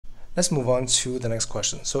Let's move on to the next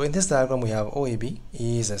question. So in this diagram we have OAB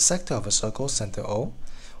is a sector of a circle center O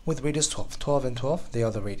with radius 12. 12 and 12, they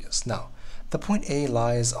are the radius. Now the point A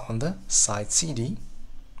lies on the side CD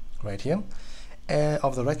right here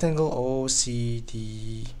of the rectangle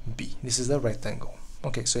OCDB. This is the rectangle.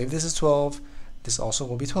 Okay, so if this is 12, this also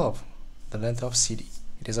will be 12, the length of CD.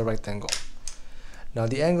 It is a rectangle. Now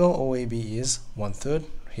the angle OAB is 1/3.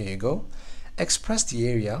 Here you go. Express the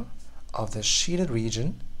area of the shaded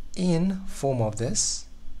region in form of this,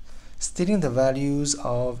 stating the values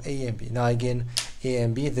of A and B. Now again, A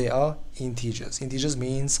and B, they are integers. Integers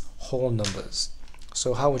means whole numbers.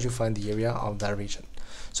 So how would you find the area of that region?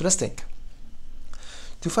 So let's think.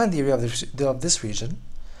 To find the area of this region,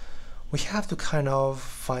 we have to kind of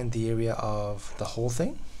find the area of the whole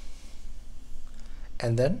thing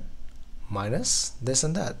and then minus this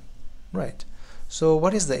and that, right? So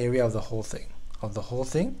what is the area of the whole thing? Of the whole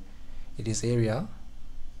thing, it is area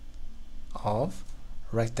of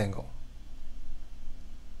rectangle,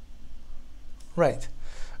 right?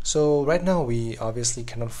 So right now we obviously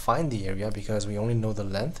cannot find the area because we only know the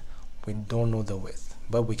length, we don't know the width,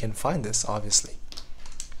 but we can find this obviously.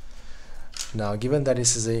 Now given that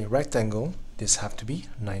this is a rectangle, this have to be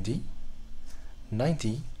 90,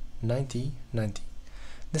 90, 90, 90.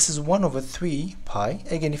 This is 1/3 pi.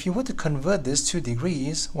 Again, if you were to convert this to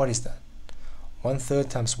degrees, what is that? 1/3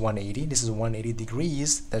 times 180. This is 180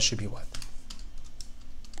 degrees. That should be what?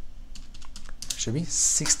 Should be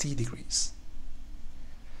 60 degrees.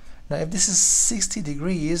 Now if this is 60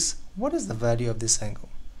 degrees, what is the value of this angle?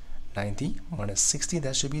 90 minus 60,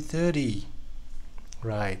 that should be 30.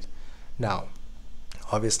 Right. Now,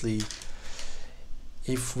 obviously,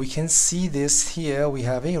 if we can see this here, we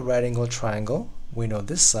have a right angle triangle. We know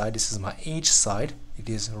this side, this is my H side. It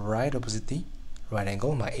is right opposite the right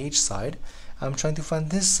angle, my H side. I'm trying to find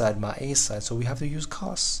this side, my A side, so we have to use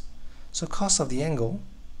cos. So cos of the angle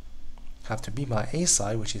have to be my A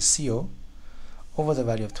side, which is CO, over the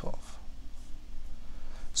value of 12.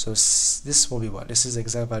 So this will be what? This is the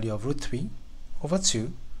exact value of √3 over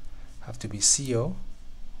 2, have to be CO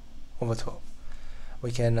over 12.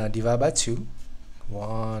 We can divide by 2,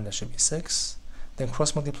 1, that should be 6. Then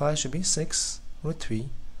cross multiply should be 6, √3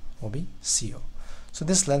 will be CO. So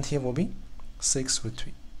this length here will be 6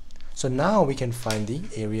 √3. So now we can find the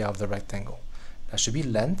area of the rectangle. That should be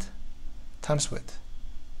length times width.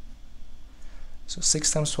 So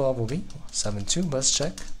 6 times 12 will be 72. Let's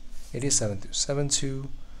check. It is 72. 72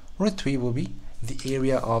 √3 will be the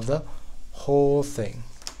area of the whole thing.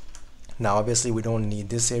 Now obviously we don't need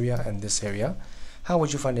this area and this area. How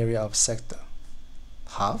would you find the area of sector?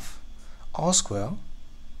 Half r square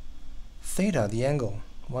theta, the angle,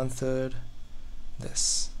 1/3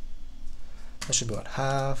 this. That should be what?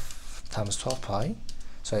 Half times 12 pi.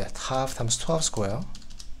 So yeah, half times 12 square.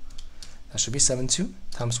 That should be 72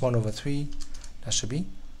 times 1/3. That should be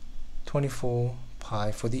 24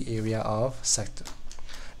 pi for the area of sector.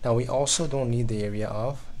 Now we also don't need the area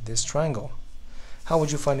of this triangle. How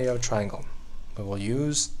would you find the area of triangle? We will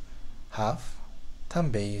use half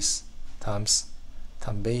times base times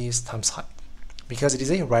base times height. Because it is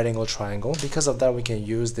a right angle triangle, because of that we can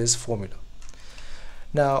use this formula.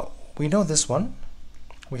 Now we know this one,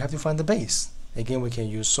 we have to find the base. Again, we can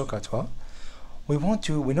use SOHCAHTOA.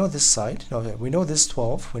 We know this side, we know this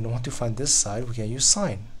 12, we want to find this side, we can use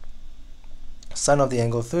sine. Sine of the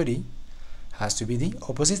angle 30 has to be the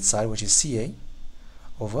opposite side, which is CA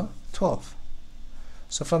over 12.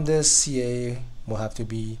 So from this, CA will have to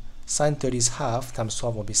be sine 30 is half times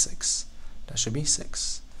 12 will be 6. That should be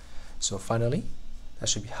 6. So finally, that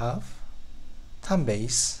should be half times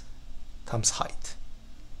base times height.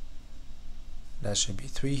 That should be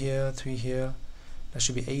 3 here, 3 here. That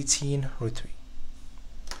should be 18 √3.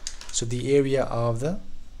 So the area of the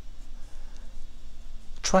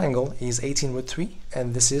triangle is 18 √3,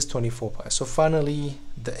 and this is 24 pi. So finally,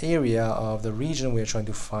 the area of the region we are trying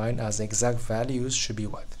to find as the exact values should be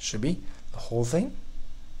what? Should be the whole thing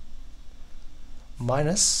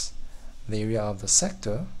minus the area of the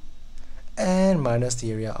sector and minus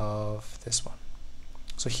the area of this one.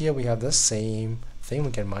 So here we have the same thing,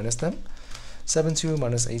 we can minus them. 72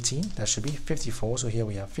 minus 18, that should be 54. So here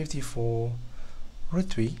we have 54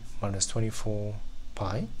 √3 minus 24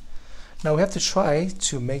 pi. Now we have to try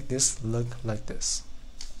to make this look like this.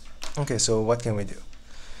 Okay, so what can we do?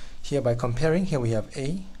 Here by comparing, here we have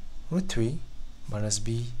A √3 minus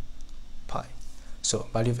B pi. So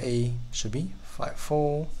value of A should be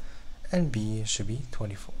 54 and B should be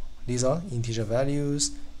 24. These are integer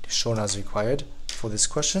values shown as required for this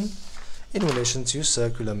question in relation to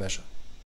circular measure.